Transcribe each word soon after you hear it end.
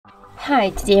Hi,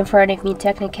 today in front of me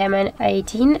Tecno Camon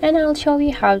 18 and I'll show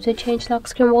you how to change lock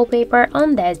screen wallpaper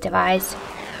on this device.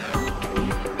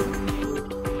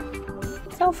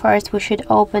 So first we should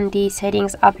open the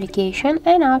settings application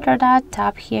and after that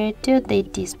tap here to the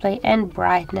display and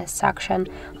brightness section.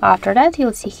 After that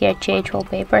you'll see here change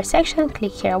wallpaper section,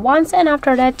 click here once and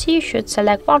after that you should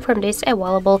select one from these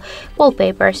available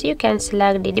wallpapers. You can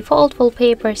select the default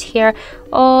wallpapers here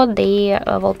or the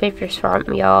wallpapers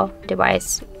from your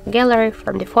device gallery,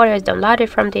 from the photos downloaded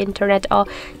from the internet or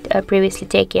previously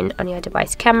taken on your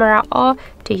device camera, or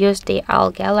to use the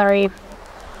all gallery.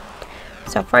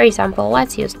 So for example,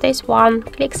 let's use this one.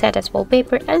 Click set as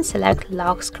wallpaper and select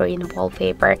lock screen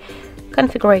wallpaper.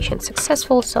 Configuration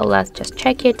successful, so let's just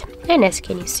check it, and as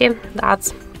can you see,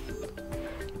 that's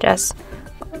just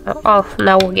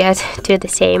now we get to the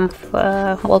same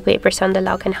wallpapers on the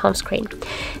lock and home screen.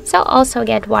 So also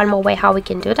get one more way how we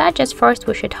can do that. Just first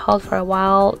we should hold for a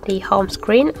while the home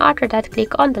screen. After that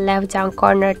click on the left down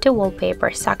corner to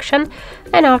wallpaper section,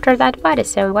 and after that by the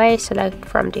same way select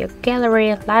from the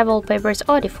gallery live wallpapers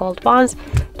or default ones.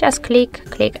 Just click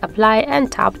apply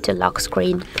and tap to lock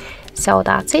screen. So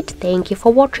that's it. Thank you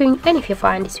for watching, and if you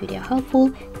find this video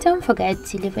helpful, don't forget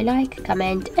to leave a like,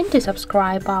 comment and to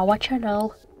subscribe our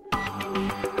channel.